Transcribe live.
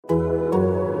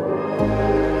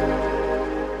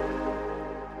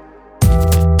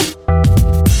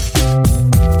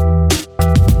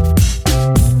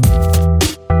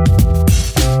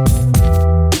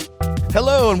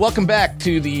welcome back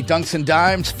to the Dunks and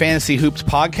Dimes Fantasy Hoops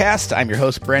podcast. I'm your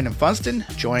host, Brandon Funston,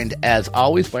 joined as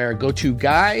always by our go-to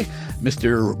guy,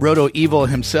 Mr. Roto Evil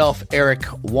himself, Eric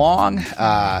Wong.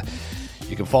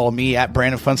 You can follow me at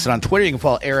Brandon Funston on Twitter. You can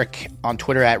follow Eric on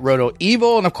Twitter at Roto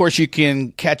Evil. And, of course, you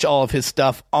can catch all of his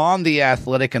stuff on The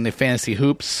Athletic and the Fantasy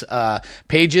Hoops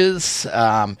pages.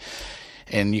 And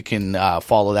you can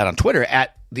follow that on Twitter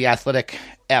at The Athletic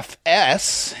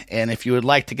FS. And if you would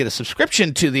like to get a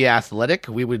subscription to The Athletic,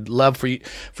 we would love for you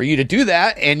to do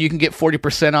that. And you can get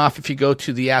 40% off if you go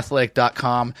to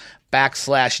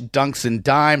theathletic.com/dunks and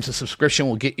dimes. A subscription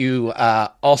will get you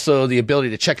also the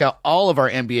ability to check out all of our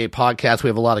NBA podcasts. We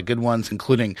have a lot of good ones,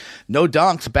 including No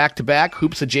Dunks, Back-to-Back,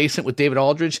 Hoops Adjacent with David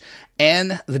Aldridge,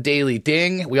 and The Daily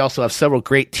Ding. We also have several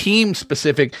great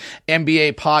team-specific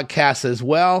NBA podcasts as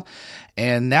well.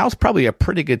 And now's probably a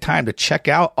pretty good time to check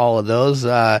out all of those.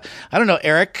 I don't know,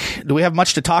 Eric, do we have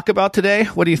much to talk about today?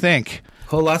 What do you think?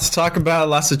 Whole lots to talk about.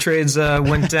 Lots of trades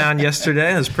went down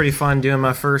yesterday. It was pretty fun doing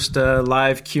my first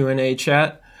live Q&A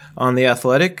chat on The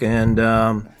Athletic. And,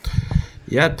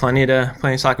 plenty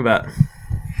to talk about.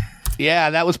 Yeah,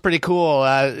 that was pretty cool.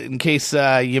 In case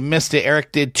you missed it,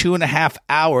 Eric did 2.5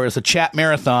 hours, a chat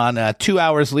marathon, 2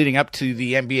 hours leading up to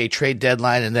the NBA trade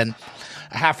deadline, and then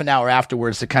a half an hour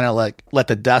afterwards to kind of like let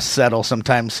the dust settle.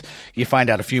 Sometimes you find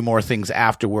out a few more things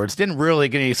afterwards. Didn't really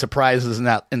get any surprises in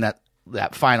that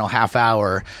final half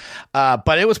hour.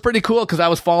 But it was pretty cool because I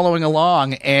was following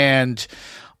along, and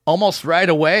almost right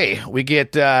away we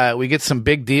get some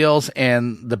big deals,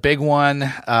 and the big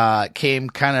one came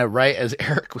kind of right as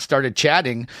Eric started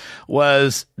chatting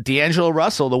was D'Angelo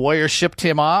Russell. The Warriors shipped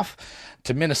him off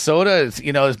to Minnesota.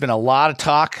 There's been a lot of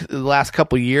talk the last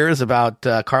couple of years about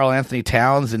Karl Anthony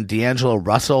Towns and D'Angelo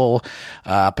Russell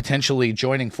potentially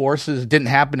joining forces. It didn't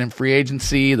happen in free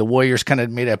agency. The Warriors kind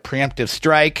of made a preemptive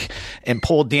strike and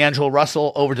pulled D'Angelo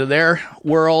Russell over to their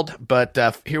world. But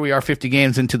here we are 50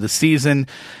 games into the season,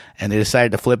 and they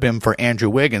decided to flip him for Andrew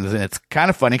Wiggins. And it's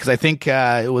kind of funny because I think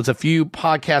it was a few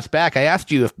podcasts back I asked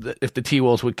you if the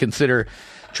T-Wolves would consider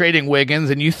trading Wiggins,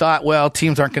 and you thought, well,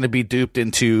 teams aren't going to be duped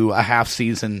into a half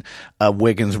season of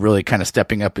Wiggins really kind of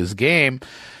stepping up his game.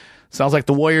 Sounds like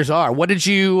the Warriors are. What did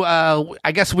you,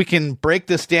 I guess we can break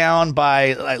this down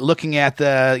by looking at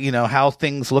how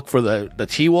things look for the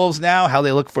T-Wolves now, how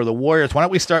they look for the Warriors. Why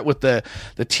don't we start with the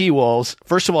T-Wolves?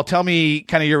 First of all, tell me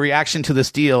kind of your reaction to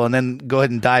this deal, and then go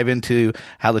ahead and dive into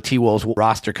how the T-Wolves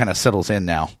roster kind of settles in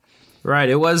now. Right.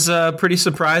 It was pretty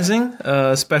surprising,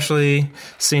 especially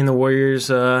seeing the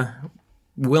Warriors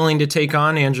willing to take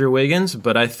on Andrew Wiggins.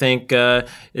 But I think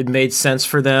it made sense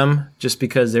for them just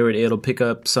because they were able to pick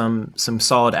up some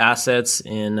solid assets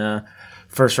in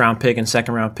first-round pick and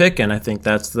second-round pick. And I think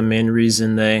that's the main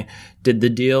reason they did the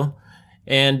deal.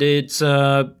 And it's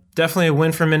definitely a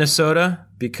win for Minnesota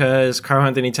because Karl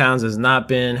Anthony Towns has not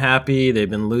been happy. They've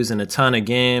been losing a ton of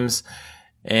games.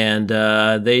 And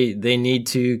they need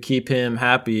to keep him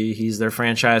happy. He's their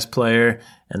franchise player,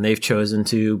 and they've chosen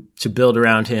to build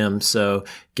around him. So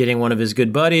getting one of his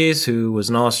good buddies, who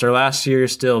was an all-star last year,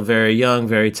 still very young,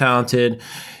 very talented,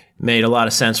 made a lot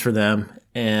of sense for them.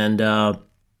 And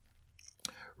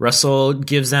Russell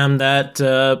gives them that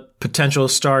potential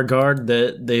star guard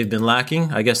that they've been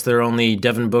lacking. I guess they're only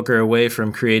Devin Booker away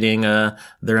from creating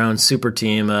their own super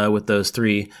team with those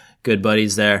three good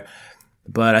buddies there.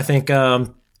 But I think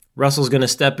Russell's going to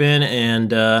step in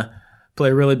and play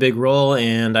a really big role,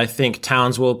 and I think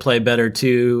Towns will play better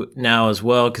too now as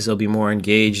well because he'll be more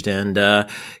engaged and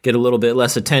get a little bit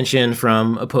less attention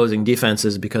from opposing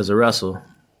defenses because of Russell.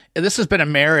 This has been a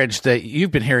marriage that you've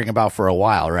been hearing about for a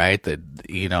while, right? That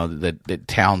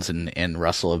Towns and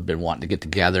Russell have been wanting to get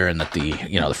together, and that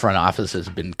the front office has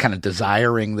been kind of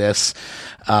desiring this.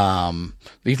 Do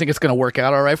you think it's going to work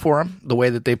out all right for them, the way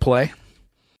that they play?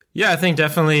 Yeah, I think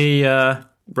definitely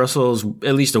Russell's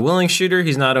at least a willing shooter.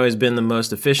 He's not always been the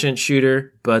most efficient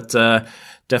shooter, but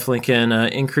definitely can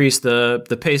increase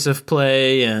the pace of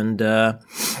play and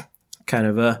kind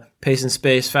of a pace and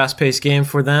space, fast-paced game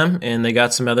for them. And they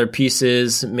got some other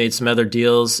pieces, made some other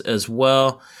deals as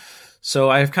well. So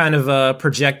I've kind of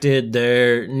projected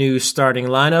their new starting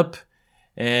lineup,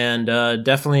 and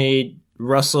definitely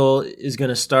Russell is going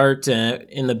to start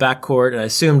in the backcourt. I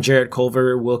assume Jarrett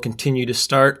Culver will continue to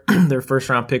start, their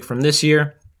first-round pick from this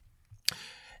year.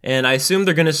 And I assume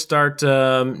they're going to start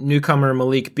newcomer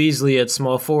Malik Beasley at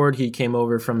small forward. He came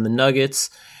over from the Nuggets.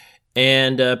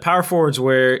 And power forwards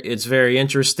where it's very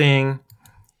interesting.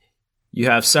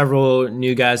 You have several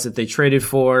new guys that they traded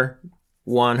for.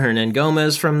 Juan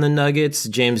Hernangomez from the Nuggets,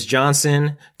 James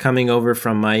Johnson coming over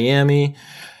from Miami,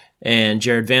 and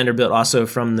Jared Vanderbilt also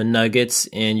from the Nuggets.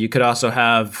 And you could also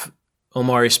have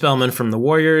Omari Spellman from the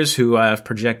Warriors, who I've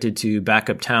projected to back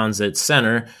up Towns at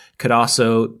center, could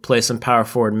also play some power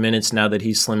forward minutes now that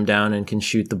he's slimmed down and can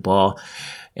shoot the ball.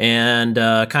 And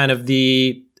kind of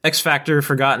the X factor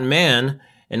forgotten man,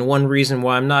 and one reason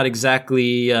why I'm not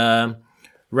exactly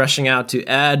rushing out to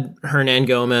add Hernan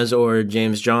Gomez or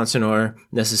James Johnson or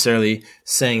necessarily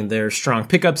saying they're strong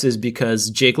pickups is because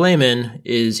Jake Layman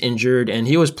is injured, and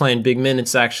he was playing big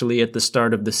minutes actually at the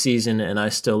start of the season, and I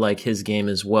still like his game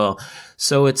as well.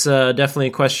 So it's definitely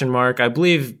a question mark. I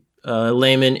believe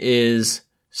Layman is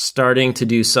starting to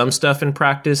do some stuff in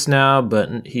practice now,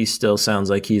 but he still sounds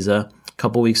like he's a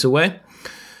couple weeks away.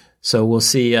 So we'll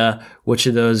see which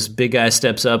of those big guys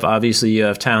steps up. Obviously, you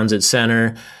have Towns at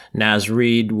center. Naz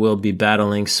Reid will be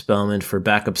battling Spellman for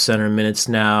backup center minutes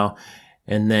now.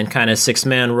 And then kind of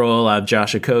six-man role, I have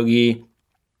Josh Okogie,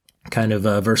 kind of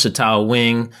a versatile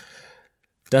wing.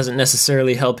 Doesn't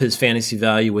necessarily help his fantasy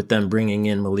value with them bringing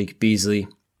in Malik Beasley.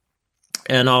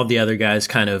 And all the other guys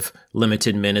kind of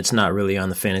limited minutes, not really on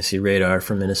the fantasy radar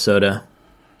for Minnesota.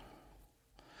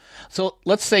 So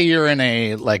let's say you're in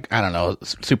a,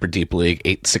 super deep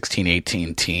league, 16,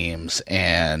 18 teams,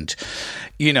 and,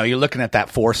 you're looking at that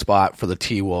 4 spot for the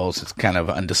T-Wolves. It's kind of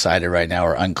undecided right now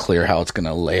or unclear how it's going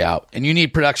to lay out. And you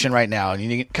need production right now, and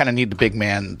you kind of need the big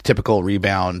man, typical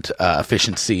rebound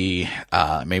efficiency,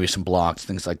 maybe some blocks,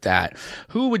 things like that.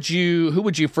 Who would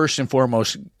you first and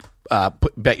foremost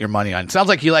bet your money on? It sounds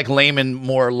like you like Layman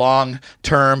more long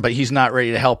term, but he's not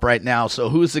ready to help right now. So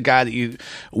who's the guy that you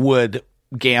would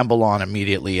gamble on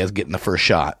immediately as getting the first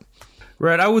shot?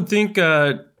 Right. I would think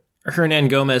Hernan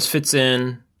Gomez fits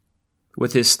in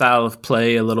with his style of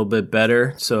play a little bit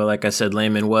better. So like I said,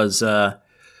 Layman was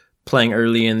playing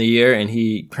early in the year, and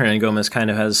Hernan Gomez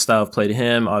kind of has a style of play to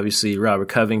him. Obviously, Robert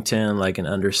Covington, like an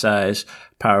undersized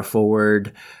power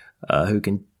forward who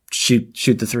can shoot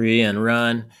the three and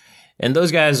run. And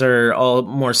those guys are all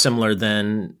more similar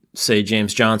than, say,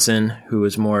 James Johnson, who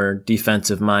is more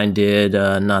defensive-minded,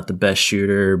 not the best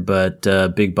shooter, but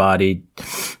big-bodied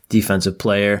defensive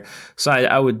player. So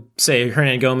I would say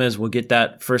Hernan Gomez will get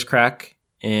that first crack,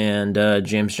 and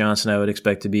James Johnson I would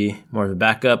expect to be more of a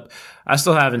backup. I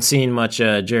still haven't seen much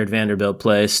Jared Vanderbilt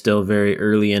play, still very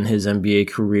early in his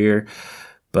NBA career.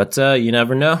 But you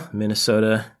never know.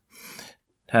 Minnesota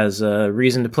has a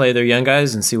reason to play their young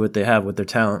guys and see what they have with their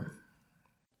talent.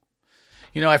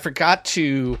 I forgot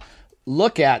to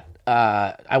look at,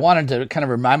 I wanted to kind of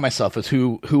remind myself of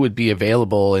who would be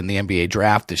available in the NBA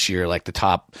draft this year, like the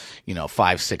top,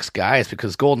 5-6 guys,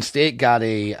 because Golden State got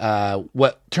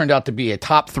what turned out to be a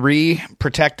top 3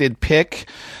 protected pick.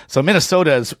 So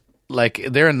Minnesota is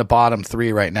they're in the bottom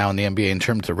 3 right now in the NBA in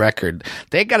terms of record.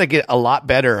 They got to get a lot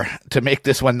better to make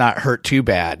this one not hurt too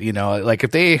bad.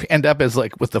 If they end up as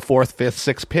with the 4th,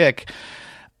 5th, 6th pick,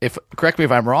 correct me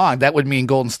if I'm wrong, that would mean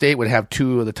Golden State would have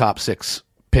 2 of the top 6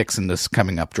 picks in this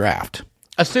coming up draft,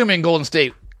 assuming Golden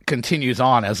State continues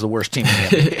on as the worst team in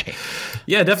the NBA.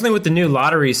 Yeah, definitely with the new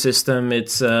lottery system,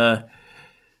 it's not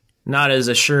as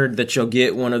assured that you'll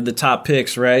get one of the top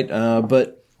picks, right?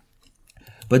 But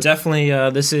definitely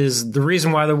this is the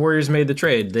reason why the Warriors made the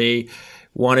trade. They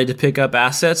wanted to pick up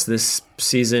assets. This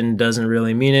season doesn't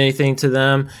really mean anything to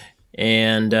them.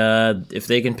 And if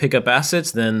they can pick up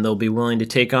assets, then they'll be willing to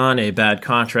take on a bad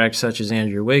contract such as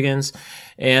Andrew Wiggins.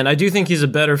 And I do think he's a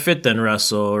better fit than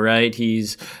Russell, right?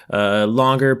 He's a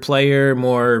longer player,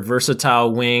 more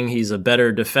versatile wing. He's a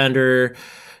better defender,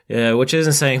 which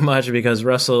isn't saying much because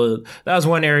Russell, that was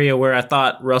one area where I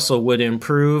thought Russell would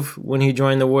improve when he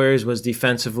joined the Warriors, was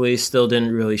defensively. Still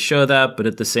didn't really show that, but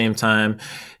at the same time,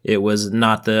 it was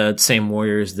not the same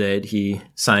Warriors that he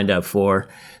signed up for.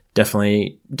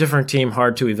 Definitely different team,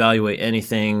 hard to evaluate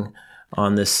anything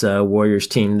on this Warriors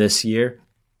team this year.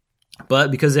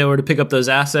 But because they were to pick up those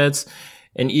assets,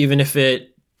 and even if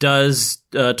it does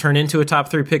turn into a top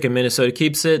 3 pick and Minnesota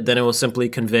keeps it, then it will simply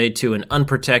convey to an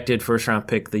unprotected first-round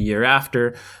pick the year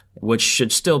after, which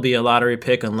should still be a lottery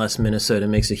pick unless Minnesota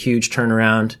makes a huge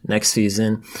turnaround next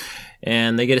season.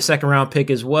 And they get a second-round pick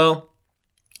as well.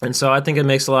 And so I think it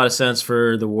makes a lot of sense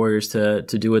for the Warriors to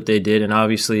do what they did. And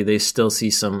obviously they still see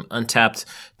some untapped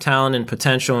talent and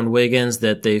potential in Wiggins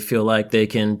that they feel like they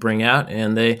can bring out.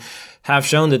 And they have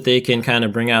shown that they can kind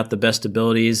of bring out the best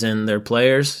abilities in their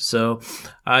players. So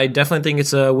I definitely think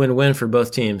it's a win-win for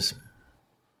both teams.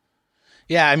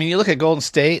 Yeah, I mean, you look at Golden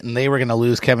State, and they were going to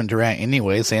lose Kevin Durant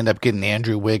anyways. They end up getting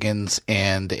Andrew Wiggins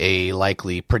and a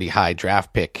likely pretty high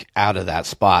draft pick out of that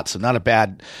spot. So not a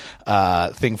bad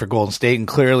thing for Golden State. And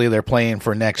clearly they're playing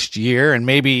for next year. And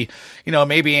maybe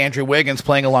Andrew Wiggins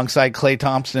playing alongside Klay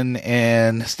Thompson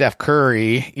and Steph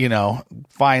Curry,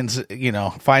 finds it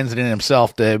in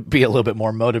himself to be a little bit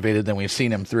more motivated than we've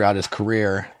seen him throughout his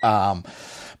career.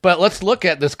 But let's look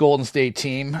at this Golden State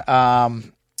team.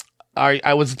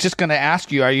 I was just going to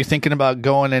ask you, are you thinking about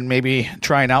going and maybe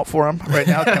trying out for him right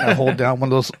now, kind of hold down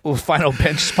one of those final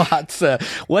bench spots?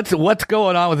 What's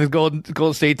going on with the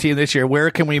Golden State team this year?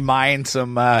 Where can we mine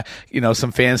some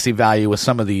fantasy value with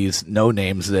some of these no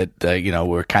names that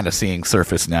we're kind of seeing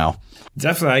surface now?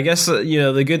 Definitely. I guess,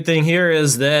 the good thing here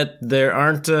is that there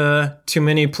aren't too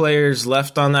many players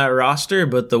left on that roster,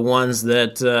 but the ones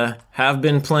that have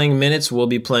been playing minutes will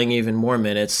be playing even more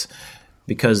minutes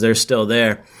because they're still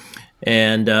there.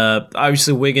 And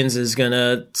obviously Wiggins is going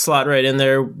to slot right in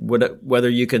there, whether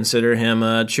you consider him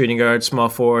a shooting guard, small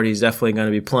forward. He's definitely going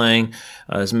to be playing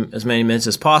as many minutes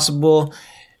as possible.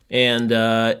 And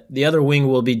the other wing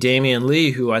will be Damian Lee,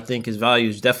 who I think his value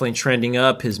is definitely trending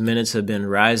up. His minutes have been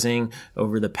rising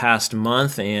over the past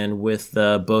month. And with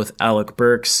both Alec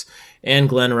Burks and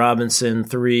Glenn Robinson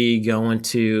 3 going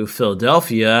to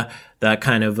Philadelphia, that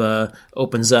kind of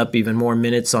opens up even more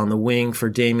minutes on the wing for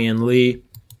Damian Lee.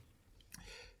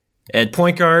 At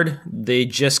point guard, they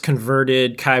just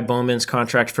converted Kai Bowman's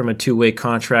contract from a 2-way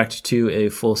contract to a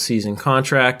full season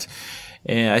contract.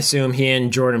 And I assume he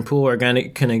and Jordan Poole are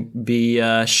going to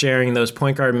be sharing those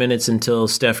point guard minutes until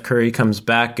Steph Curry comes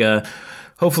back,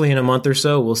 hopefully in a month or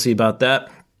so. We'll see about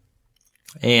that.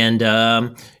 And,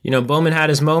 Bowman had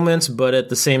his moments, but at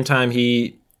the same time,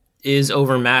 he is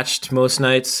overmatched most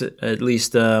nights, at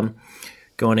least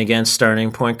going against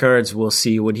starting point guards. We'll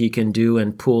see what he can do.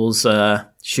 And Poole's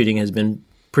shooting has been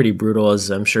pretty brutal,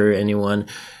 as I'm sure anyone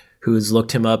who's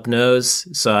looked him up knows.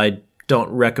 So I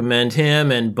don't recommend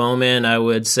him. And Bowman, I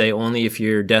would say only if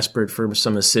you're desperate for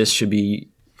some assists, should be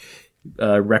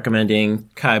recommending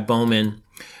Kai Bowman.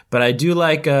 But I do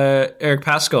like Eric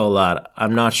Paschall a lot.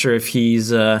 I'm not sure if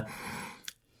he's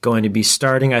going to be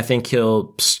starting. I think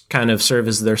he'll kind of serve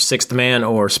as their sixth man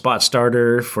or spot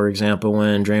starter, for example,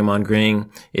 when Draymond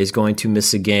Green is going to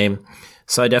miss a game.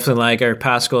 So I definitely like Eric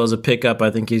Paschall as a pickup.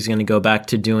 I think he's going to go back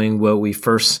to doing what we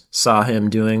first saw him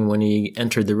doing when he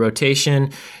entered the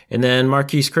rotation. And then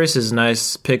Marquise Chris is a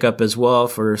nice pickup as well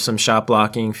for some shot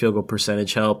blocking, field goal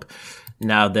percentage help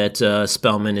now that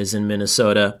Spellman is in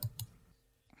Minnesota.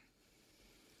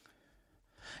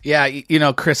 Yeah,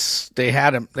 Chris, they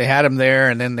had him there,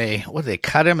 and then they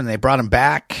cut him and they brought him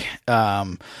back,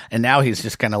 and now he's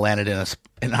just kind of landed in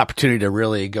an opportunity to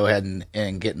really go ahead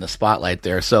and get in the spotlight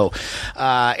there. So,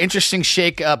 interesting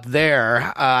shake up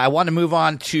there. I want to move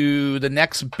on to the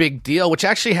next big deal, which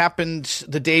actually happened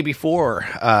the day before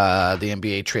the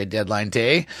NBA trade deadline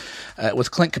day. It was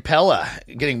Clint Capella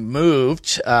getting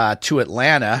moved to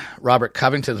Atlanta. Robert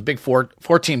Covington, the big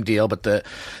four-team deal, but the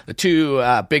two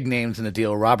big names in the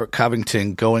deal, Robert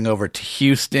Covington going over to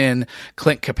Houston,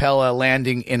 Clint Capella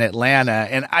landing in Atlanta.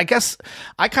 And I guess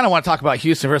I kind of want to talk about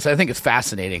Houston first. I think it's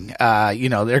fascinating.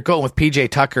 They're going with PJ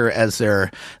Tucker as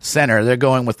their center. They're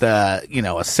going with a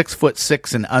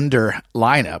 6'6" and under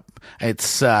lineup.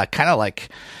 It's kind of like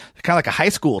a high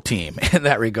school team in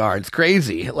that regard. It's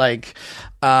crazy.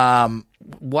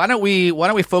 Why don't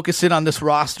we focus in on this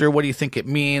roster? What do you think it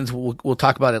means? We'll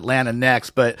talk about Atlanta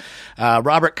next, but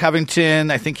Robert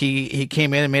Covington, I think he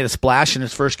came in and made a splash in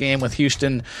his first game with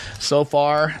Houston so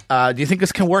far. Do you think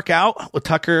this can work out with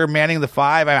Tucker manning the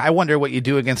 5? I wonder what you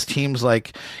do against teams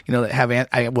like that have.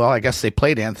 I guess they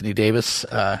played Anthony Davis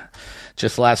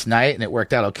just last night and it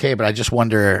worked out okay, but I just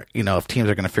wonder if teams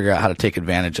are going to figure out how to take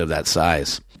advantage of that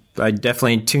size. I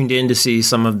definitely tuned in to see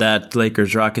some of that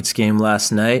Lakers-Rockets game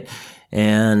last night.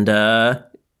 And, the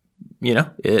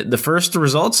first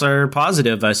results are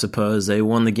positive, I suppose. They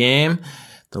won the game.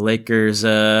 The Lakers,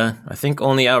 I think,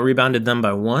 only out-rebounded them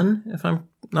by 1, if I'm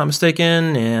not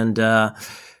mistaken. And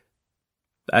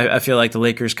I feel like the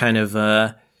Lakers kind of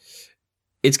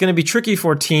it's going to be tricky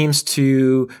for teams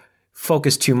to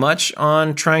focus too much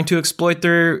on trying to exploit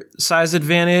their size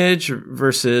advantage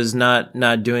versus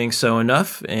not doing so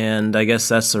enough. And I guess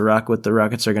that's what the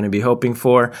Rockets are going to be hoping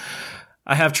for.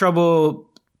 I have trouble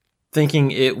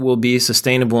thinking it will be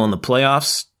sustainable in the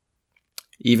playoffs,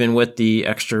 even with the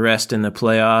extra rest in the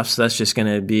playoffs. That's just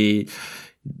going to be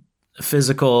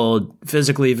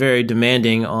physically very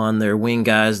demanding on their wing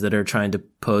guys that are trying to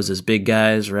pose as big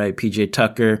guys, right? PJ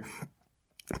Tucker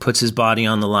puts his body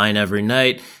on the line every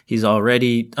night. He's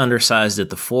already undersized at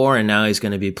the 4, and now he's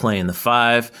going to be playing the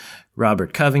 5.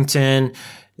 Robert Covington.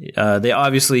 They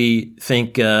obviously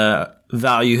think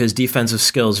value his defensive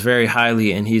skills very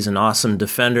highly, and he's an awesome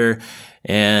defender,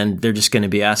 and they're just going to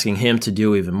be asking him to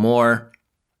do even more.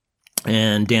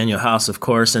 And Daniel House, of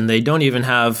course, and they don't even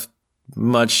have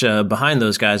much behind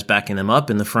those guys backing them up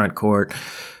in the front court.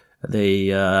 They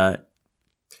have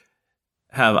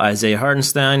Isaiah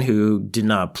Hartenstein, who did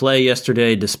not play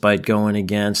yesterday despite going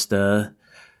against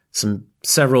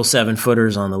several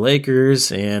 7-footers on the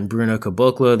Lakers, and Bruno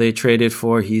Caboclo they traded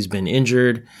for. He's been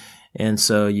injured. And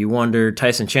so you wonder,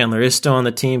 Tyson Chandler is still on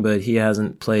the team, but he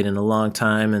hasn't played in a long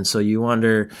time. And so you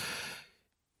wonder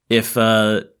if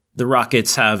the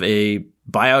Rockets have a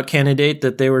buyout candidate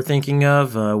that they were thinking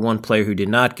of. One player who did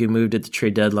not get moved at the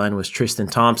trade deadline was Tristan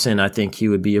Thompson. I think he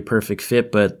would be a perfect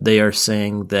fit, but they are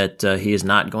saying that he is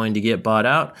not going to get bought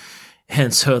out.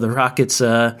 And so the Rockets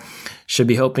should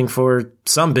be hoping for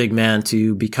some big man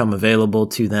to become available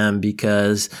to them,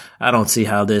 because I don't see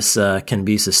how this can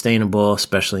be sustainable,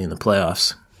 especially in the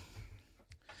playoffs.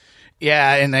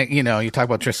 Yeah, and you talk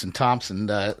about Tristan Thompson.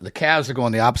 The Cavs are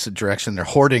going the opposite direction. They're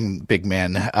hoarding big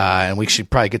men, and we should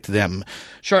probably get to them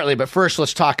shortly. But first,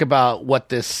 let's talk about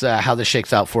how this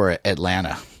shakes out for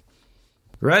Atlanta.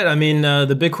 Right. I mean,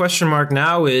 the big question mark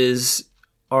now is,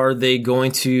 are they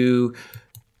going to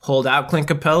hold out Clint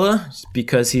Capella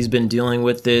because he's been dealing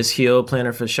with this heel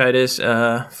plantar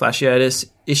fasciitis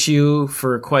issue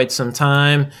for quite some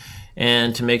time,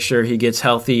 and to make sure he gets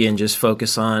healthy and just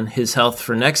focus on his health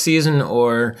for next season?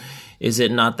 Or is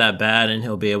it not that bad and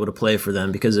he'll be able to play for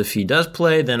them? Because if he does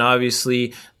play, then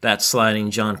obviously that's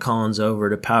sliding John Collins over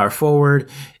to power forward,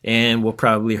 and will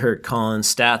probably hurt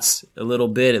Collins' stats a little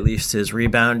bit, at least his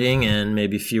rebounding, and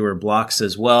maybe fewer blocks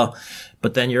as well.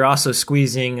 But then you're also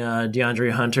squeezing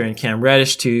DeAndre Hunter and Cam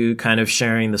Reddish to kind of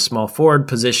sharing the small forward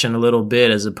position a little bit,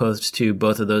 as opposed to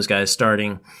both of those guys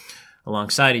starting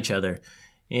alongside each other.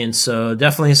 And so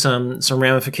definitely some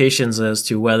ramifications as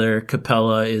to whether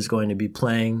Capella is going to be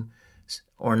playing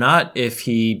or not. If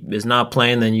he is not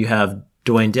playing, then you have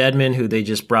Dwayne Dedmon, who they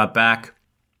just brought back,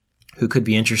 who could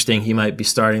be interesting. He might be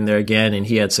starting there again, and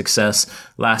he had success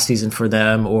last season for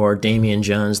them. Or Damian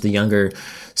Jones, the younger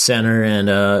center,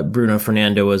 and Bruno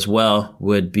Fernando as well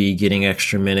would be getting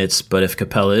extra minutes. But if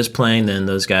Capella is playing, then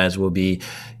those guys will be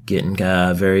getting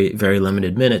very, very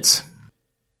limited minutes.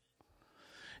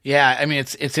 Yeah, I mean,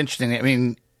 it's interesting. I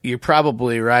mean, you're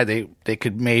probably right. They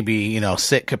could maybe,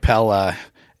 sit Capella,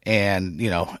 and,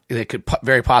 they could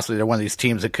very possibly, they're one of these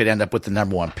teams that could end up with the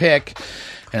number one pick.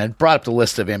 And I brought up the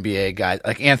list of NBA guys,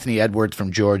 like Anthony Edwards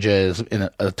from Georgia is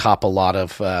atop a lot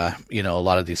of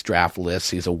these draft lists.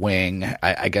 He's a wing.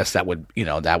 I guess that would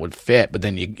fit. But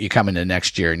then you come into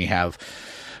next year and you have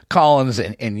Collins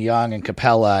and Young and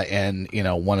Capella and,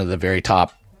 one of the very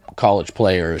top college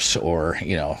players or,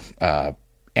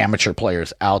 amateur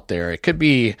players out there. It could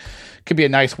be a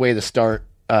nice way to start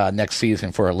next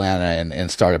season for Atlanta and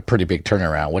start a pretty big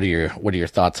turnaround. What are your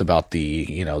thoughts about the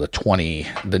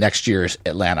next year's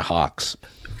Atlanta Hawks?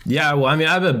 Yeah, well, I mean,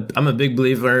 I'm a big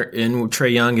believer in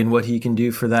Trae Young and what he can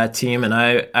do for that team, and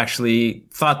I actually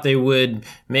thought they would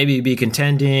maybe be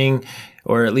contending,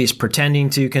 or at least pretending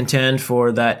to contend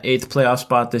for that 8th playoff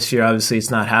spot this year. Obviously,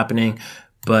 it's not happening,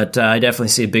 but I definitely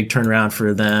see a big turnaround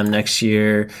for them next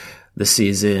year. This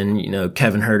season,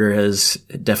 Kevin Huerter has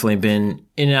definitely been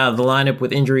in and out of the lineup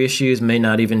with injury issues, may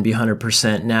not even be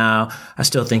 100% now. I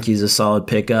still think he's a solid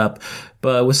pickup,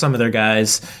 but with some of their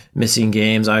guys missing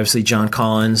games, obviously John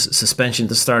Collins' suspension at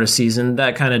the start of season,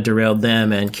 that kind of derailed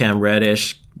them, and Cam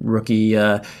Reddish, rookie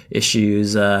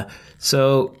issues.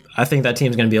 So I think that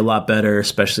team's going to be a lot better,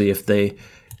 especially if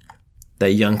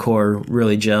that young core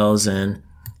really gels and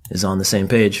is on the same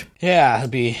page. Yeah, it'd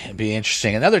be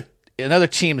interesting. Another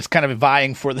team that's kind of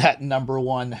vying for that number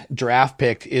one draft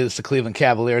pick is the Cleveland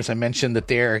Cavaliers. I mentioned that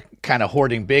they're kind of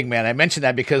hoarding big man. I mentioned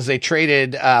that because they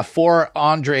traded for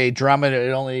Andre Drummond.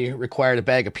 It only required a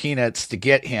bag of peanuts to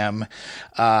get him.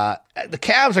 The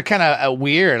Cavs are kind of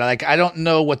weird. Like, I don't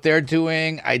know what they're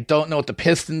doing. I don't know what the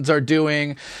Pistons are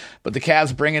doing. But the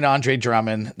Cavs bring in Andre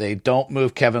Drummond. They don't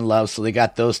move Kevin Love, so they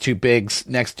got those two bigs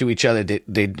next to each other.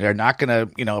 They're not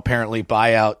going to, apparently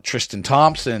buy out Tristan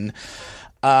Thompson.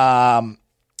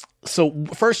 So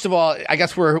first of all, I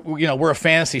guess we're a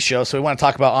fantasy show, so we want to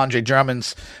talk about Andre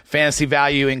Drummond's fantasy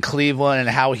value in Cleveland and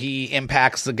how he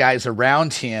impacts the guys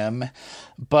around him.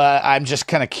 But I'm just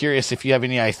kind of curious if you have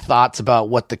any thoughts about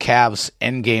what the Cavs'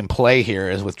 endgame play here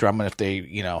is with Drummond. If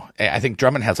they, I think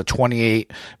Drummond has a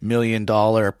 $28 million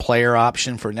player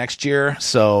option for next year,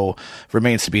 so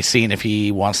remains to be seen if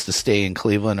he wants to stay in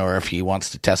Cleveland or if he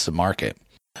wants to test the market.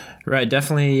 Right,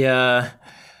 definitely.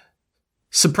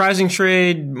 surprising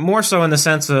trade, more so in the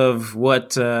sense of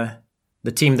what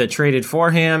the team that traded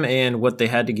for him and what they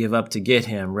had to give up to get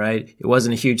him, right? It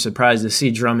wasn't a huge surprise to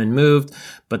see Drummond moved,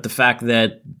 but the fact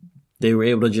that they were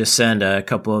able to just send a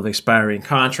couple of expiring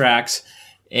contracts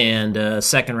and a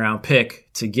second-round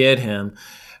pick to get him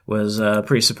was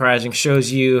pretty surprising.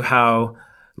 Shows you how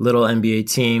little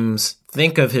NBA teams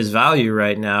think of his value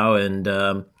right now, and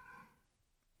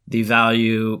the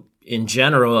value in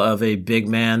general of a big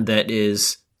man that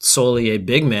is solely a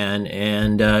big man.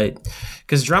 And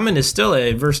because Drummond is still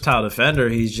a versatile defender,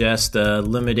 he's just a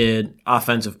limited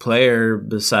offensive player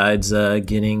besides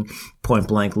getting point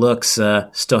blank looks.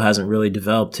 Still hasn't really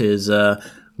developed his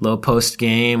low post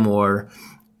game, or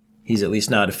he's at least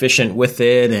not efficient with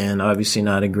it, and obviously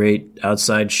not a great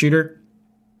outside shooter.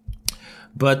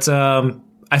 But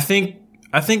I think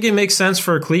it makes sense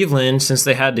for Cleveland, since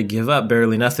they had to give up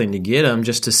barely nothing to get him,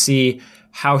 just to see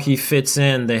how he fits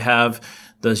in. They have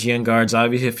those young guards.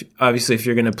 Obviously, if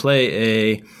you're going to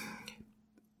play a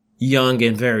young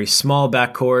and very small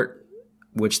backcourt,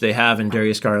 which they have in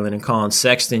Darius Garland and Colin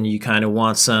Sexton, you kind of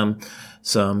want some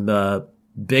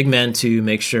big men to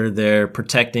make sure they're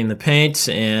protecting the paint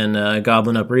and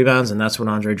gobbling up rebounds, and that's what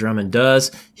Andre Drummond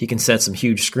does. He can set some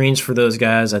huge screens for those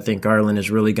guys. I think Garland is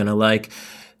really going to like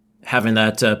having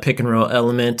that pick and roll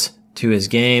element to his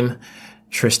game.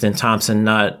 Tristan Thompson,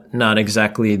 not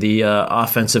exactly the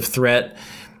offensive threat,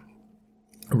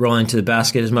 rolling to the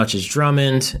basket as much as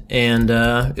Drummond. And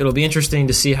it'll be interesting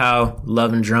to see how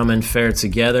Love and Drummond fare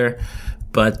together.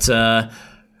 But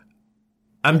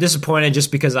I'm disappointed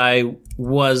just because I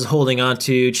was holding on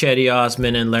to Cedi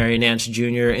Osman and Larry Nance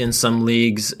Jr. in some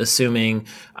leagues, assuming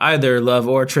either Love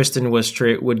or Tristan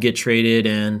would get traded,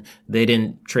 and they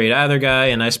didn't trade either guy.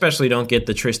 And I especially don't get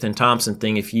the Tristan Thompson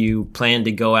thing. If you plan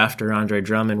to go after Andre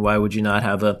Drummond, why would you not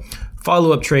have a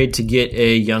follow-up trade to get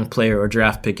a young player or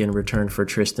draft pick in return for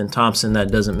Tristan Thompson?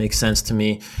 That doesn't make sense to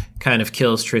me. Kind of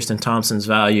kills Tristan Thompson's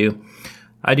value.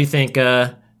 I do think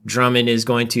Drummond is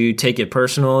going to take it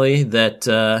personally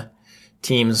that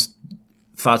teams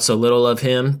thought so little of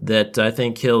him, that I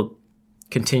think he'll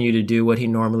continue to do what he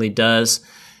normally does.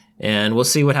 And we'll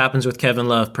see what happens with Kevin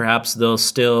Love. Perhaps they'll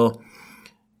still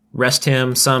rest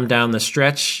him some down the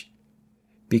stretch,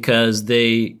 because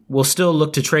they will still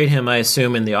look to trade him, I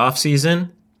assume, in the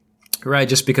offseason. Right,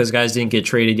 just because guys didn't get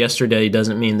traded yesterday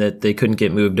doesn't mean that they couldn't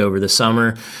get moved over the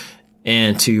summer.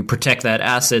 And to protect that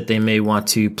asset, they may want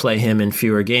to play him in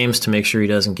fewer games to make sure he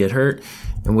doesn't get hurt,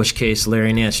 in which case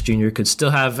Larry Nance Jr. could still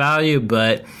have value,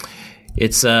 but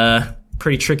it's a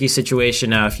pretty tricky situation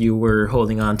now if you were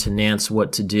holding on to Nance,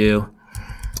 what to do.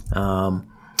 I'll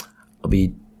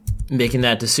be making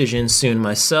that decision soon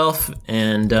myself,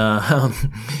 and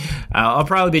I'll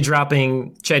probably be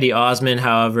dropping Cedi Osman.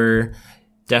 However,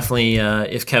 definitely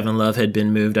if Kevin Love had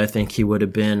been moved, I think he would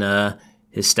have been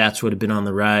his stats would have been on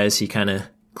the rise. He kind of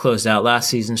closed out last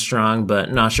season strong,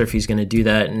 but not sure if he's going to do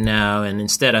that now. And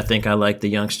instead, I think I like the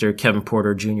youngster Kevin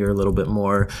Porter Jr. a little bit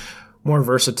more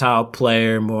versatile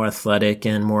player, more athletic,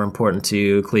 and more important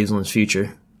to Cleveland's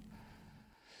future.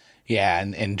 Yeah,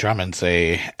 and Drummond's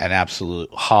an absolute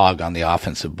hog on the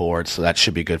offensive board, so that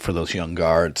should be good for those young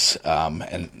guards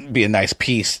and be a nice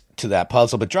piece to that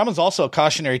puzzle. But Drummond's also a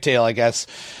cautionary tale, I guess,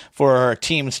 for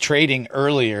teams trading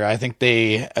earlier. I think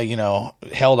they,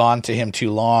 held on to him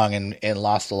too long and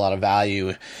lost a lot of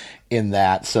value in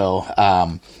that. So,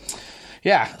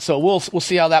 so we'll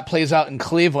see how that plays out in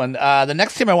Cleveland. The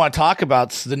next team I want to talk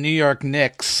about is the New York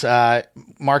Knicks.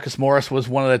 Marcus Morris was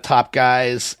one of the top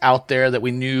guys out there that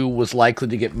we knew was likely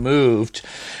to get moved.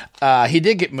 He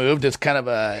did get moved. It's kind of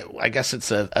I guess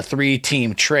it's a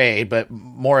 3-team trade, but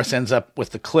Morris ends up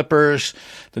with the Clippers.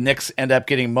 The Knicks end up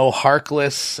getting Mo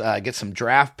Harkless, get some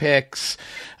draft picks.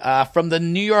 From the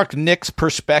New York Knicks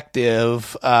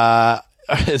perspective,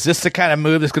 is this the kind of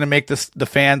move that's going to make the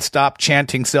fans stop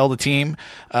chanting "sell the team"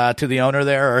 to the owner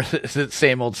there, or is it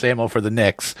same old for the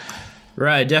Knicks?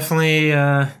 Right, definitely.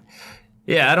 I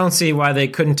don't see why they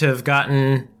couldn't have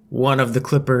gotten one of the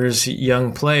Clippers'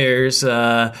 young players.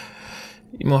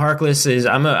 Mo Harkless is.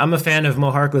 I'm a fan of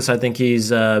Mo Harkless. I think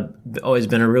he's always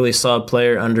been a really solid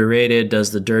player, underrated.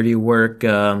 Does the dirty work.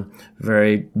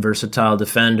 Very versatile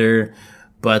defender.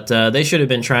 But they should have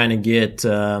been trying to get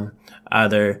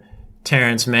either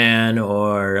Terrence Mann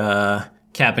or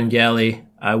Capingeli.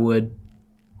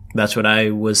 That's what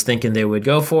I was thinking they would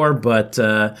go for. But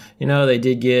they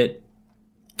did get,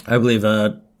 I believe,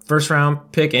 a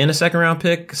first-round pick and a second-round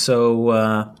pick.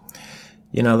 So,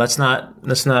 that's not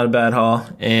a bad haul.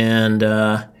 And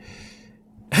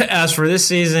as for this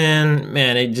season,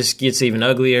 man, it just gets even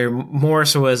uglier.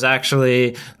 Morris was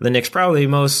actually the Knicks' probably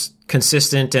most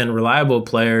consistent and reliable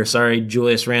player. Sorry,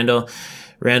 Julius Randle.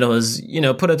 Randle has,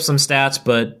 put up some stats,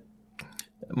 but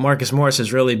Marcus Morris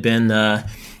has really been the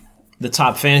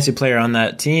top fantasy player on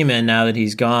that team. And now that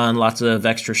he's gone, lots of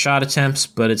extra shot attempts,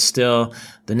 but it's still,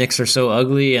 the Knicks are so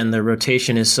ugly and the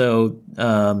rotation is so,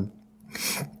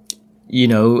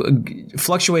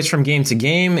 fluctuates from game to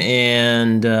game.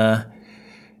 And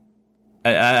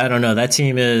I don't know. That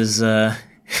team is...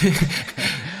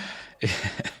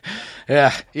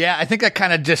 Yeah. I think that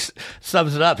kind of just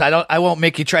sums it up. I won't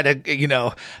make you try to,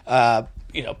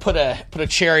 put a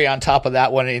cherry on top of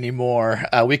that one anymore.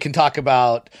 We can talk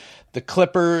about the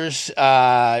Clippers,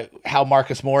 how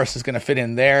Marcus Morris is going to fit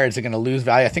in there. Is it going to lose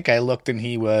value? I think I looked and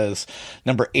he was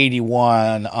number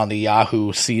 81 on the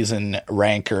Yahoo season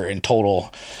ranker in total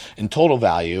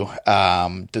value.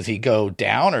 Does he go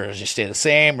down, or does he stay the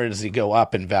same, or does he go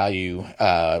up in value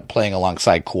playing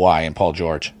alongside Kawhi and Paul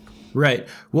George? Right.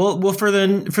 Well, for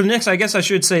the Knicks, I guess I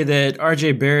should say that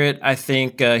RJ Barrett, I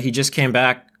think he just came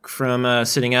back from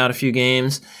sitting out a few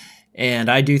games. And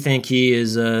I do think he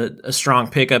is a strong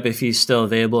pickup if he's still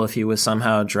available. If he was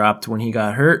somehow dropped when he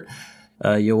got hurt,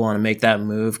 you'll want to make that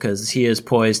move because he is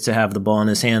poised to have the ball in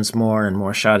his hands more and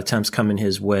more shot attempts coming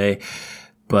his way.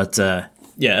 But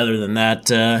other than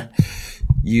that,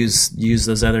 use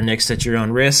those other Knicks at your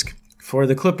own risk. For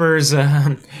the Clippers,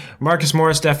 Marcus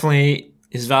Morris definitely,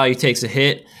 his value takes a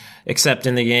hit, except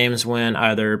in the games when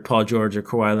either Paul George or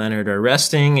Kawhi Leonard are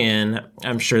resting. And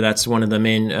I'm sure that's one of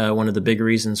the big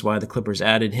reasons why the Clippers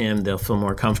added him. They'll feel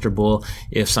more comfortable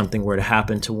if something were to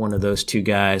happen to one of those two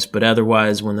guys. But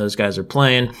otherwise, when those guys are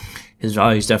playing, his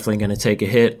value is definitely going to take a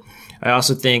hit. I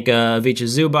also think Ivica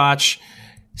Zubac,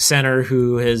 center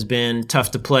who has been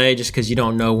tough to play just because you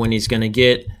don't know when he's going to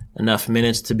get enough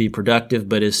minutes to be productive,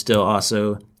 but has still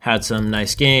also had some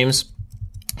nice games.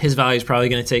 His value is probably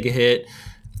going to take a hit.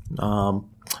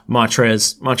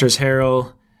 Montrezl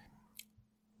Harrell,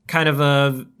 kind of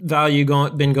a value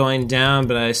been going down,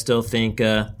 but I still think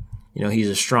he's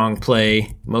a strong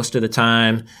play most of the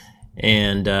time,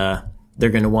 and they're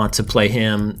going to want to play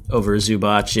him over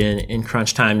Zubac in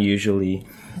crunch time usually.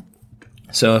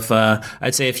 So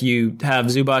I'd say if you have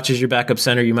Zubac as your backup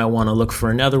center, you might want to look for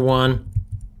another one.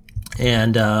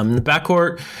 And the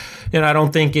backcourt, I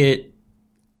don't think it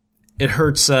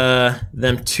hurts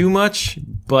them too much,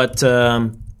 but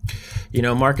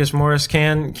Marcus Morris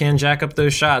can jack up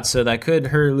those shots, so that could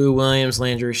hurt Lou Williams,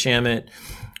 Landry Shamet.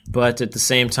 But at the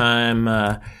same time,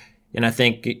 I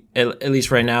think at least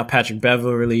right now, Patrick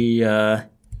Beverley hurt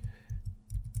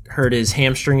his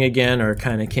hamstring again, or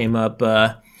kind of came up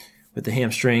with the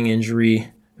hamstring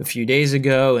injury a few days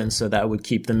ago, and so that would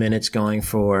keep the minutes going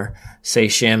for, say,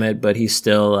 Shamet, but he's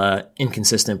still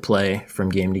inconsistent play from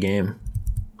game to game.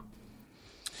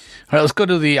 All right, let's go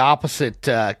to the opposite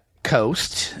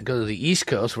coast, go to the East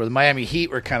Coast, where the Miami Heat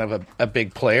were kind of a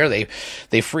big player.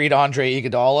 They freed Andre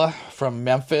Iguodala from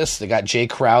Memphis. They got Jay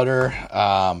Crowder,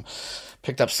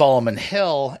 picked up Solomon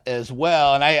Hill as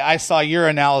well. And I saw your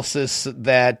analysis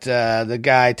that the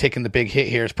guy taking the big hit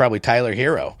here is probably Tyler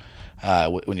Hero.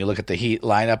 When you look at the Heat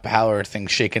lineup, how are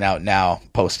things shaking out now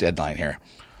post-deadline here?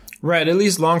 Right, at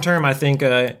least long-term, I think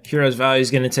Hero's value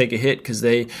is going to take a hit because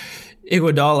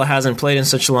Iguodala hasn't played in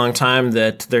such a long time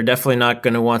that they're definitely not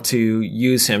going to want to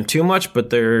use him too much, but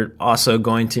they're also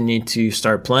going to need to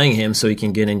start playing him so he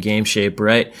can get in game shape,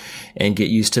 right, and get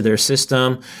used to their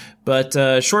system.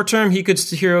 But short term,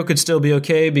 Hero could still be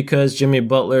okay because Jimmy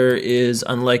Butler is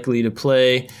unlikely to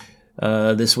play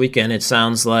this weekend, it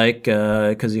sounds like,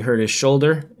 because he hurt his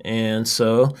shoulder. And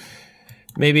so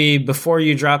maybe before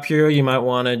you drop Hero, you might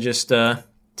want to just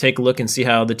take a look and see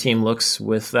how the team looks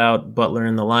without Butler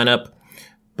in the lineup.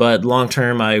 But long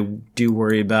term, I do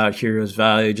worry about Hero's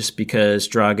value just because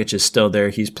Dragic is still there.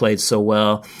 He's played so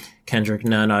well. Kendrick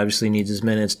Nunn obviously needs his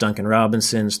minutes. Duncan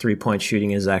Robinson's three-point shooting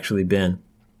has actually been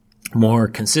more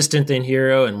consistent than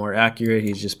Hero and more accurate.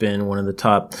 He's just been one of the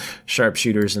top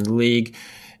sharpshooters in the league.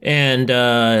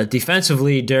 And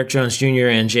defensively, Derek Jones Jr.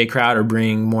 and Jay Crowder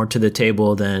bring more to the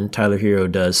table than Tyler Hero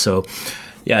does. So,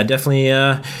 yeah,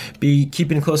 definitely be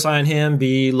keeping a close eye on him,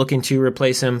 be looking to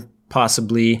replace him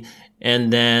possibly.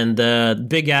 And then the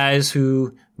big guys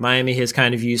who Miami has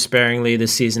kind of used sparingly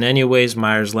this season anyways,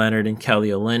 Myers Leonard and Kelly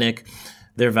Olynyk,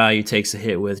 their value takes a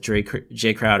hit with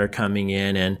Jay Crowder coming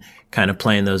in and kind of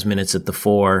playing those minutes at the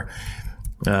four.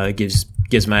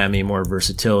 Gives Miami more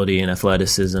versatility and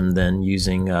athleticism than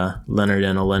using Leonard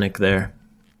and Olynyk there.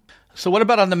 So what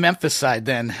about on the Memphis side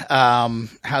then?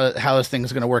 How is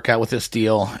things going to work out with this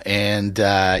deal? And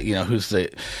who's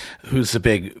the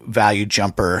big value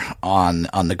jumper on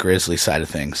the Grizzlies side of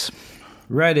things?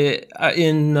 Right.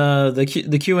 In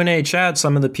the Q&A chat,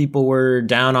 some of the people were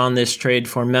down on this trade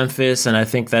for Memphis, and I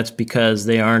think that's because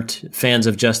they aren't fans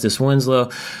of Justice Winslow.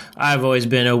 I've always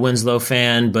been a Winslow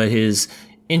fan, but his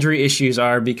injury issues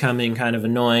are becoming kind of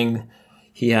annoying.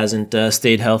 He hasn't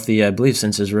stayed healthy, I believe,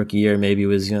 since his rookie year. Maybe it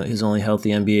was his only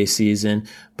healthy NBA season.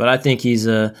 But I think he's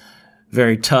a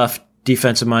very tough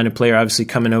defensive-minded player. Obviously,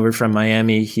 coming over from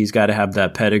Miami, he's got to have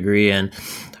that pedigree, and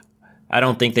I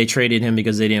don't think they traded him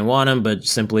because they didn't want him, but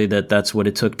simply that's what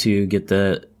it took to get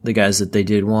the guys that they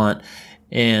did want.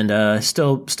 And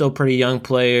still pretty young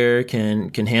player,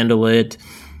 can handle it.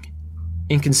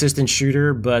 Inconsistent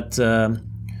shooter, but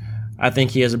I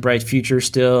think he has a bright future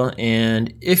still.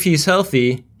 And if he's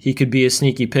healthy, he could be a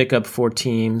sneaky pickup for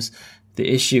teams. The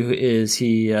issue is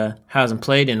he hasn't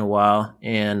played in a while,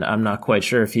 and I'm not quite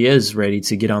sure if he is ready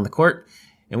to get on the court,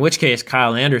 in which case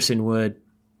Kyle Anderson would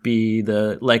be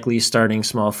the likely starting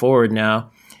small forward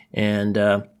now. And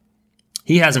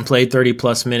he hasn't played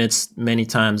 30-plus minutes many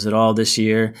times at all this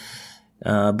year,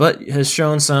 but has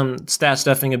shown some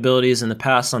stat-stuffing abilities in the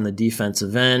past on the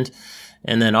defensive end.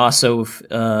 And then also,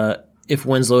 if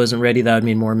Winslow isn't ready, that would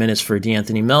mean more minutes for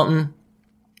DeAnthony Melton.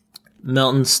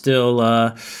 Melton's still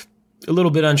a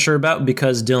little bit unsure about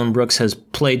because Dillon Brooks has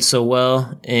played so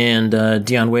well, and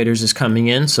Dion Waiters is coming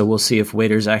in, so we'll see if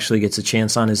Waiters actually gets a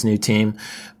chance on his new team.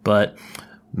 But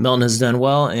Melton has done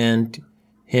well, and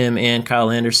him and Kyle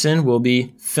Anderson will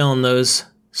be filling those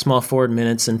small forward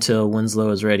minutes until Winslow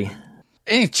is ready.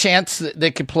 Any chance that they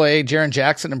could play Jaren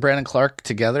Jackson and Brandon Clark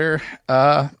together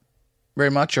very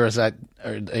much, or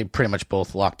are they pretty much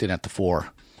both locked in at the 4?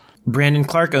 Brandon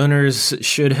Clark owners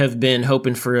should have been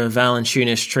hoping for a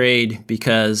Valanciunas trade,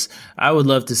 because I would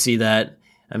love to see that.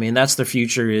 I mean, that's the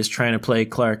future, is trying to play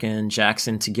Clark and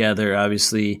Jackson together.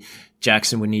 Obviously,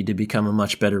 Jackson would need to become a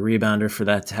much better rebounder for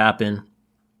that to happen.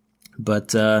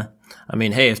 But, I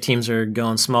mean, hey, if teams are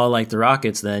going small like the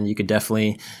Rockets, then you could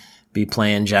definitely be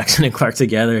playing Jackson and Clark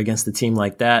together against a team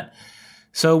like that.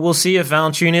 So we'll see if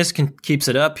Valanciunas keeps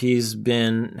it up. He's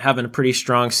been having a pretty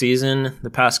strong season the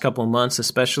past couple of months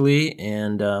especially,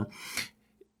 and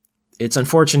it's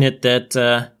unfortunate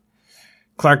that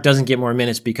Clark doesn't get more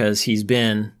minutes, because he's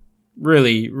been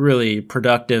really, really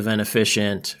productive and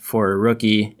efficient for a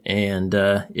rookie, and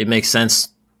it makes sense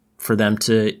for them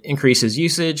to increase his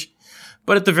usage.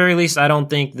 But at the very least, I don't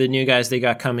think the new guys they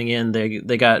got coming in,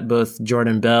 they got both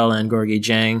Jordan Bell and Gorgui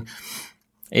Dieng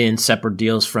in separate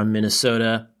deals from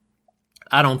Minnesota.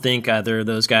 I don't think either of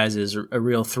those guys is a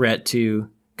real threat to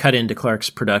cut into Clark's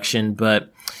production,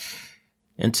 but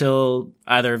until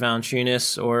either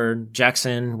Valanciunas or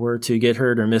Jackson were to get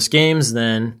hurt or miss games,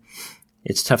 then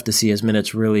it's tough to see his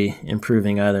minutes really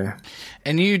improving either.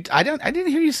 And I didn't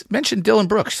hear you mention Dillon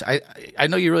Brooks. I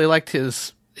know you really liked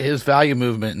his value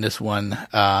movement in this one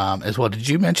as well. Did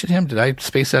you mention him? Did I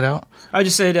space that out? I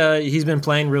just said he's been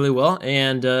playing really well,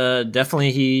 and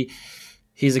definitely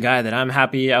he's a guy that I'm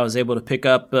happy I was able to pick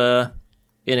up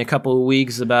in a couple of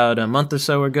weeks about a month or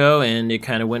so ago, and it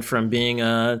kind of went from being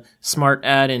a smart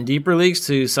add in deeper leagues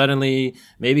to suddenly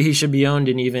maybe he should be owned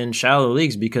in even shallow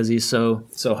leagues because he's so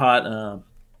hot.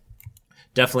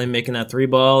 Definitely making that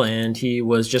 3-ball, and he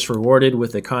was just rewarded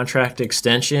with a contract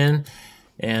extension.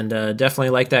 And definitely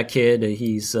like that kid.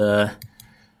 He's a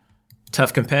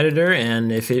tough competitor,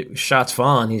 and if shots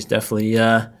falling, he's definitely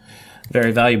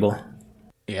very valuable.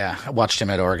 Yeah, I watched him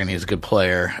at Oregon. He's a good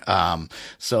player.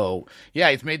 So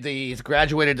yeah, he's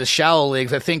graduated to shallow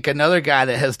leagues. I think another guy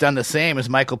that has done the same is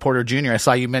Michael Porter Jr. I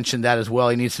saw you mention that as well.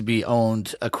 He needs to be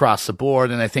owned across the board,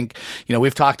 and I think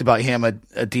we've talked about him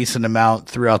a decent amount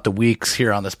throughout the weeks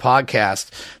here on this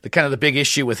podcast. The big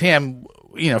issue with him,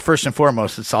 first and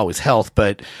foremost, it's always health,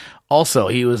 but also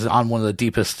he was on one of the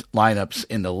deepest lineups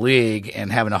in the league and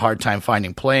having a hard time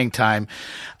finding playing time.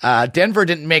 Denver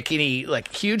didn't make any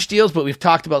huge deals, but we've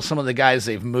talked about some of the guys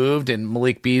they've moved, and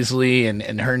Malik Beasley and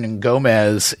Hernan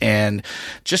Gomez, and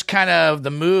just kind of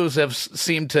the moves have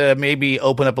seemed to maybe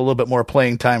open up a little bit more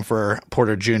playing time for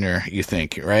Porter Jr., you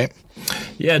think, right?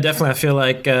 Yeah, definitely. I feel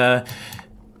like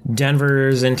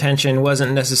Denver's intention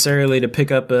wasn't necessarily to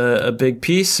pick up a big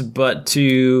piece, but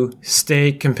to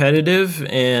stay competitive,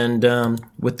 and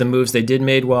with the moves they did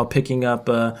made while picking up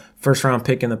a first-round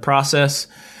pick in the process.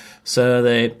 So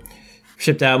they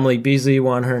shipped out Malik Beasley,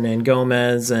 Juan Hernan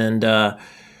Gomez, and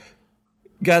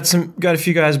got a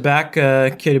few guys back.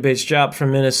 Keita Bates-Diop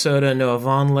from Minnesota, Noah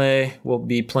Vonleh will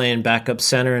be playing backup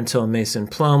center until Mason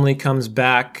Plumlee comes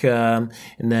back. And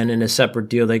then in a separate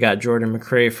deal, they got Jordan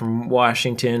McRae from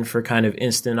Washington for kind of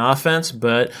instant offense.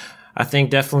 But I think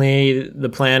definitely the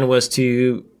plan was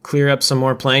to clear up some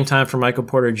more playing time for Michael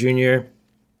Porter Jr.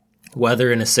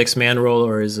 whether in a 6-man role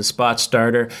or as a spot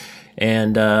starter.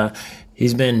 And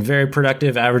he's been very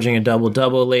productive, averaging a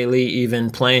double-double lately, even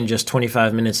playing just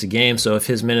 25 minutes a game. So if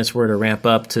his minutes were to ramp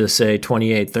up to, say,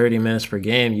 28, 30 minutes per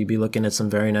game, you'd be looking at some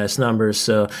very nice numbers.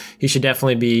 So he should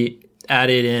definitely be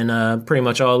added in pretty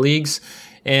much all leagues.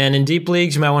 And in deep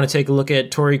leagues, you might want to take a look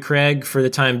at Torrey Craig for the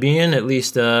time being, at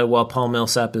least while Paul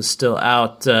Millsap is still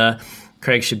out.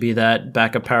 Craig should be that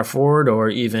backup power forward, or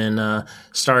even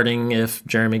starting if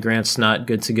Jeremy Grant's not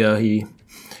good to go. He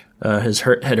had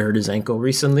hurt his ankle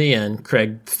recently, and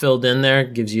Craig filled in there,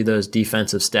 gives you those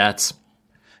defensive stats.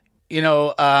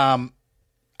 I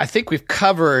think we've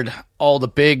covered all the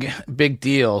big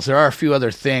deals. There are a few other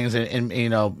things,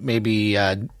 and maybe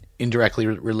indirectly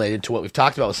related to what we've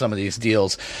talked about with some of these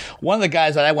deals. One of the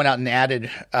guys that I went out and added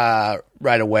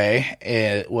right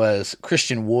away was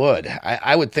Christian Wood.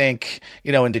 I would think,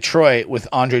 in Detroit with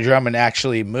Andre Drummond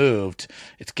actually moved,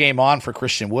 it's game on for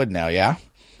Christian Wood now, yeah?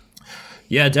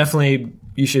 Yeah, definitely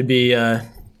you should be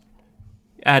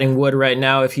adding Wood right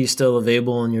now if he's still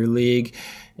available in your league.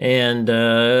 And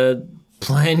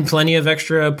plenty of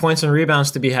extra points and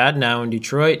rebounds to be had now in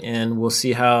Detroit, and we'll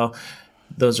see how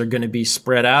those are going to be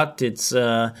spread out. It's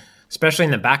especially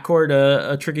in the backcourt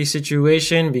a tricky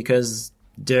situation because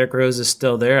Derrick Rose is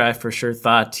still there. I for sure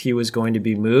thought he was going to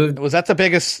be moved. Was that the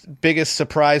biggest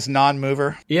surprise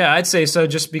non-mover? Yeah, I'd say so,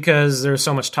 just because there's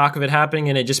so much talk of it happening,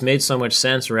 and it just made so much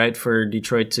sense, right, for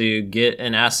Detroit to get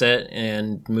an asset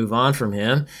and move on from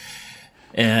him.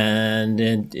 And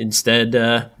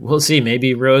instead, we'll see.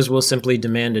 Maybe Rose will simply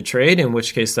demand a trade, in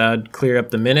which case that would clear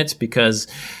up the minutes, because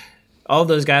all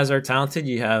those guys are talented.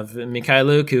 You have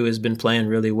Mikhailuk, who has been playing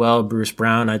really well. Bruce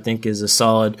Brown, I think, is a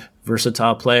solid,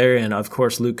 versatile player. And, of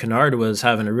course, Luke Kennard was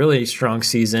having a really strong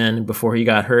season before he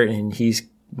got hurt, and he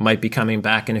might be coming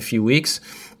back in a few weeks.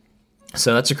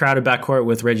 So that's a crowded backcourt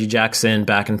with Reggie Jackson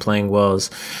back and playing well in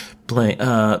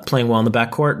the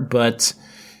backcourt. But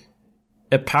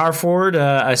at power forward,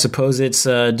 I suppose it's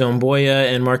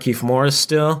Domboya and Markieff Morris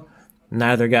still.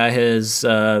 Neither guy has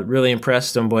really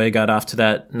impressed. Domboya got off to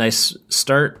that nice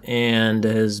start and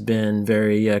has been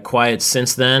very quiet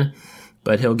since then,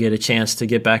 but he'll get a chance to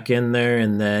get back in there.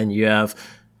 And then you have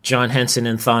John Henson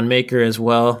and Thon Maker as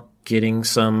well, getting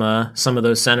some of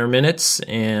those center minutes,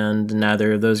 and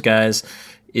neither of those guys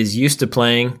is used to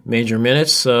playing major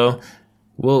minutes. So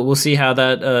we'll see how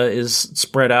that is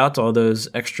spread out, all those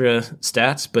extra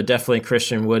stats, but definitely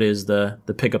Christian Wood is the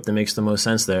pickup that makes the most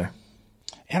sense there.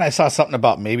 And I saw something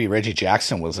about maybe Reggie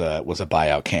Jackson was a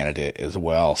buyout candidate as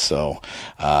well. So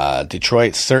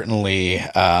Detroit certainly,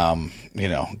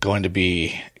 going to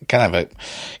be kind of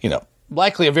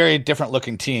likely a very different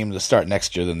looking team to start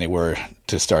next year than they were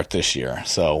to start this year.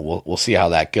 So we'll see how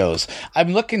that goes.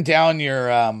 I'm looking down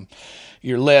your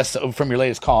list from your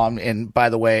latest column. And by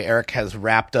the way, Eric has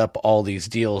wrapped up all these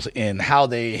deals in how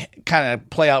they kind of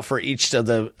play out for each of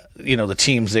the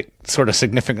teams that sort of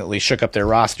significantly shook up their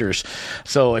rosters.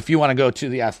 So if you want to go to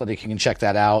The Athletic, you can check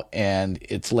that out, and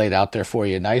it's laid out there for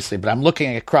you nicely. But I'm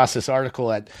looking across this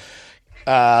article at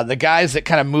the guys that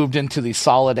kind of moved into the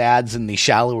solid ads in the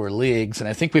shallower leagues. And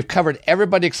I think we've covered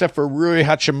everybody except for Rui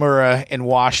Hachimura in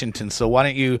Washington. So why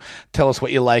don't you tell us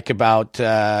what you like about,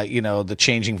 the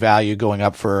changing value going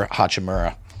up for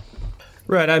Hachimura?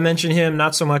 Right. I mentioned him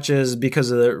not so much as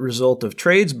because of the result of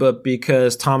trades, but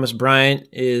because Thomas Bryant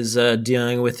is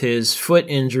dealing with his foot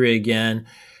injury again,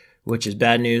 which is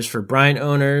bad news for Bryant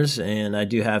owners, and I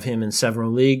do have him in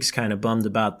several leagues, kind of bummed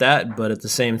about that, but at the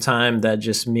same time, that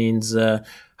just means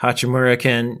Hachimura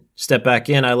can step back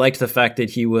in. I liked the fact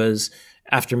that he was,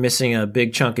 after missing a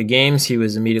big chunk of games, he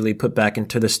was immediately put back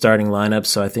into the starting lineup,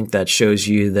 so I think that shows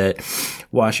you that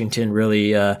Washington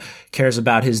really cares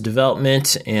about his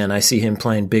development, and I see him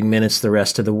playing big minutes the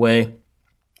rest of the way.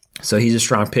 So he's a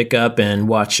strong pickup, and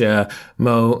watch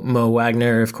Mo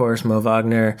Wagner, of course, Mo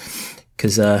Wagner,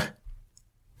 because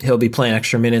he'll be playing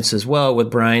extra minutes as well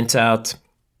with Bryant out.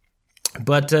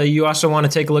 But you also want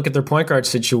to take a look at their point guard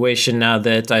situation now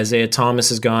that Isaiah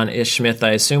Thomas is gone. Ish Smith,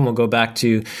 I assume, will go back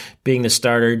to being the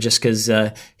starter just because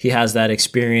he has that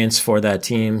experience for that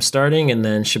team starting. And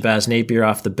then Shabazz Napier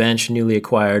off the bench, newly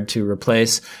acquired to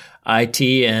replace IT.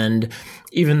 And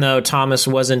even though Thomas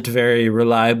wasn't very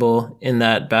reliable in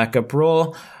that backup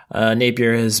role,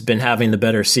 Napier has been having the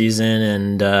better season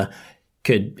and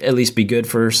could at least be good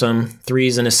for some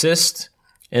threes and assists.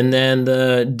 And then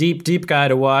the deep guy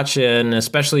to watch, and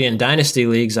especially in dynasty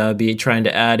leagues, I would be trying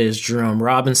to add is Jerome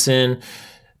Robinson,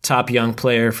 top young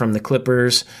player from the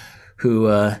Clippers, who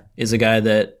is a guy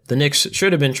that the Knicks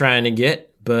should have been trying to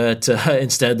get, but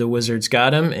instead the Wizards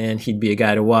got him, and he'd be a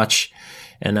guy to watch.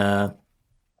 And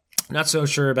Not so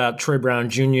sure about Troy Brown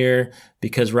Jr.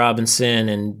 because Robinson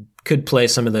and could play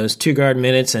some of those 2-guard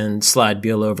minutes and slide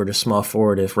Beal over to small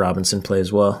forward if Robinson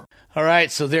plays well. All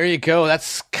right, so there you go.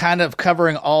 That's kind of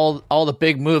covering all the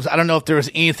big moves. I don't know if there was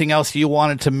anything else you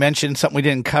wanted to mention, something we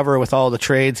didn't cover with all the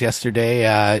trades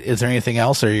yesterday. Is there anything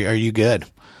else, or are you good?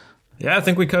 Yeah, I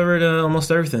think we covered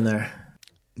almost everything there.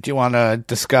 Do you want to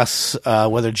discuss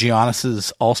whether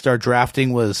Giannis's All-Star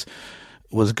drafting was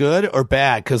good or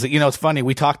bad? Because, it's funny.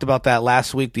 We talked about that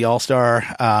last week, the All-Star,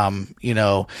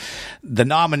 the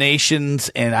nominations,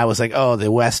 and I was like, oh,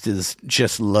 the West is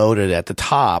just loaded at the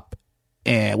top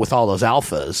and with all those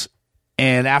alphas.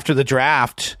 And after the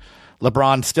draft,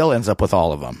 LeBron still ends up with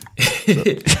all of them.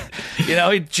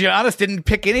 Giannis didn't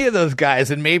pick any of those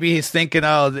guys, and maybe he's thinking,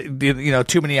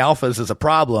 too many alphas is a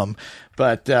problem.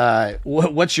 But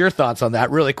what's your thoughts on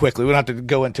that really quickly? We don't have to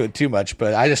go into it too much,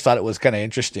 but I just thought it was kind of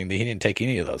interesting that he didn't take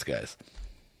any of those guys.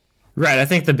 Right. I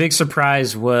think the big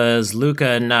surprise was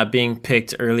Luka not being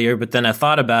picked earlier, but then I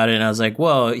thought about it and I was like,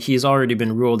 well, he's already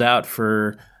been ruled out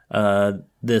for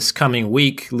this coming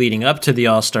week leading up to the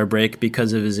All-Star break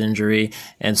because of his injury.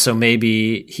 And so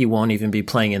maybe he won't even be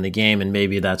playing in the game, and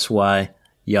maybe that's why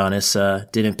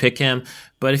Giannis didn't pick him.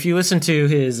 But if you listen to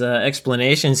his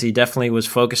explanations, he definitely was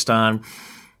focused on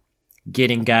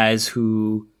getting guys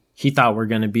who he thought were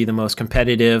going to be the most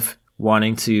competitive,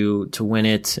 wanting to win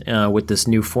it with this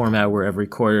new format where every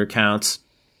quarter counts.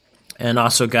 And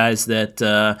also guys that,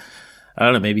 I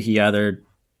don't know, maybe he either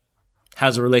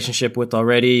has a relationship with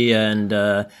already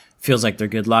and feels like they're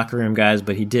good locker room guys,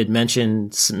 but he did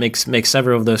make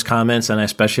several of those comments, and I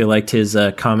especially liked his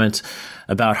comment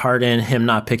about Harden, him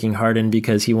not picking Harden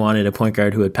because he wanted a point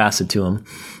guard who would pass it to him.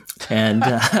 And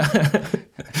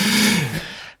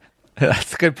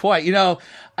that's a good point.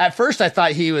 At first I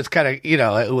thought he was kind of,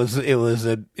 it was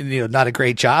a, not a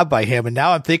great job by him. And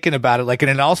now I'm thinking about it, like in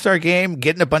an All-Star game,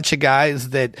 getting a bunch of guys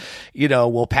that,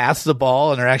 will pass the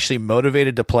ball and are actually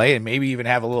motivated to play and maybe even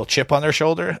have a little chip on their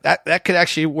shoulder. That could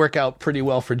actually work out pretty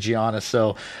well for Giannis.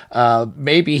 So,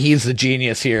 maybe he's the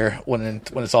genius here when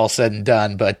it's all said and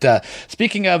done. But,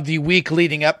 speaking of the week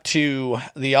leading up to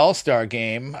the All-Star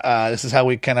game, this is how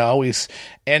we kind of always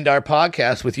end our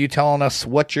podcast with you telling us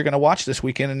what you're going to watch this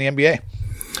weekend in the NBA.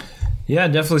 Yeah,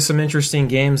 definitely some interesting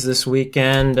games this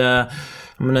weekend. I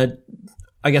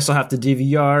guess I'll have to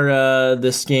DVR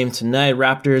this game tonight.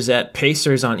 Raptors at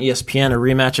Pacers on ESPN, a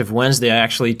rematch of Wednesday. I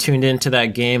actually tuned into that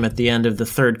game at the end of the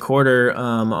third quarter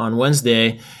on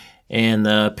Wednesday, and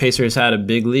the Pacers had a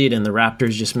big lead, and the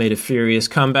Raptors just made a furious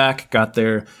comeback, got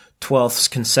their 12th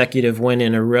consecutive win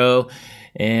in a row,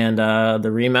 and the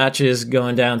rematch is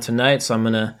going down tonight, so I'm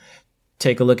going to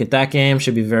take a look at that game.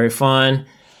 Should be very fun.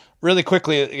 Really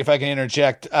quickly, if I can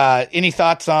interject, any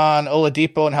thoughts on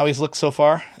Oladipo and how he's looked so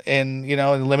far in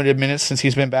limited minutes since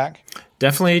he's been back?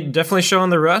 Definitely showing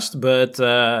the rust, but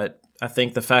I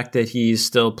think the fact that he's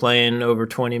still playing over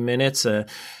 20 minutes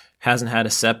hasn't had a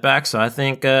setback. So I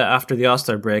think after the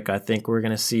All-Star break, I think we're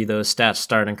going to see those stats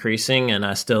start increasing, and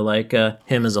I still like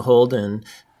him as a hold and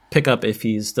pick up if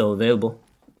he's still available.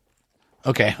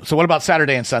 Okay, so what about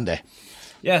Saturday and Sunday?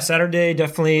 Yeah, Saturday,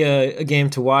 definitely a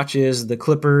game to watch is the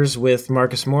Clippers with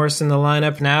Marcus Morris in the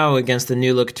lineup now against the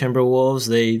new-look Timberwolves.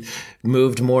 They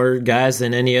moved more guys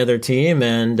than any other team,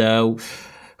 and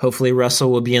hopefully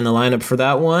Russell will be in the lineup for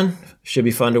that one. Should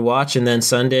be fun to watch. And then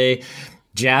Sunday,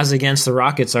 Jazz against the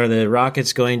Rockets. Are the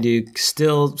Rockets going to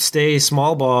still stay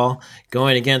small ball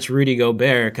going against Rudy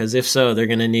Gobert? Because if so, they're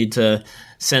going to need to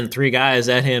send 3 guys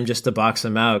at him just to box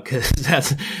him out, because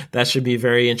that should be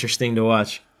very interesting to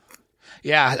watch.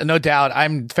 Yeah, no doubt.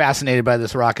 I'm fascinated by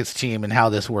this Rockets team and how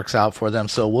this works out for them.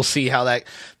 So we'll see how that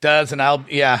does. And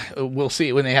we'll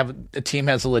see when they have a team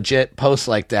has a legit post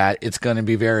like that. It's going to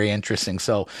be very interesting.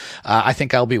 So I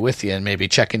think I'll be with you and maybe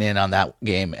checking in on that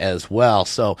game as well.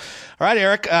 So, all right,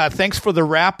 Eric, thanks for the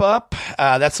wrap up.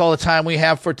 That's all the time we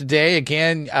have for today.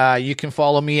 Again, you can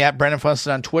follow me at Brendan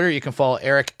Funston on Twitter. You can follow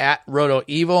Eric at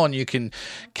RotoEvo, and you can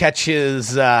catch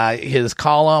his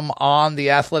column on the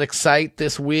Athletic site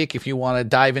this week if you want to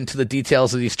dive into the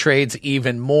details of these trades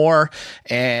even more.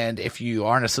 And if you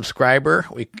aren't a subscriber,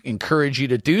 we encourage you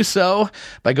to do so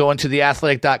by going to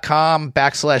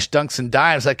theathletic.com/dunks and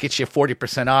dimes. That gets you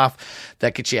 40% off.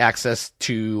 That gets you access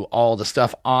to all the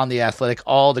stuff on The Athletic,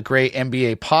 all the great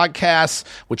NBA podcasts,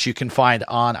 which you can find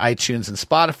on iTunes and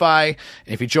Spotify.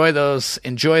 And if you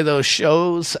enjoy those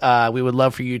shows, we would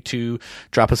love for you to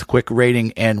drop us a quick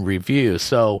rating and review.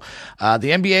 So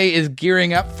the NBA is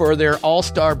gearing up for their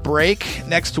All-Star break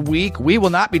next week. We will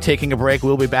not be taking a break.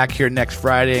 We'll be back here next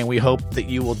Friday, and we hope that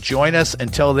you will join us.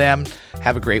 Until then,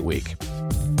 have a great week.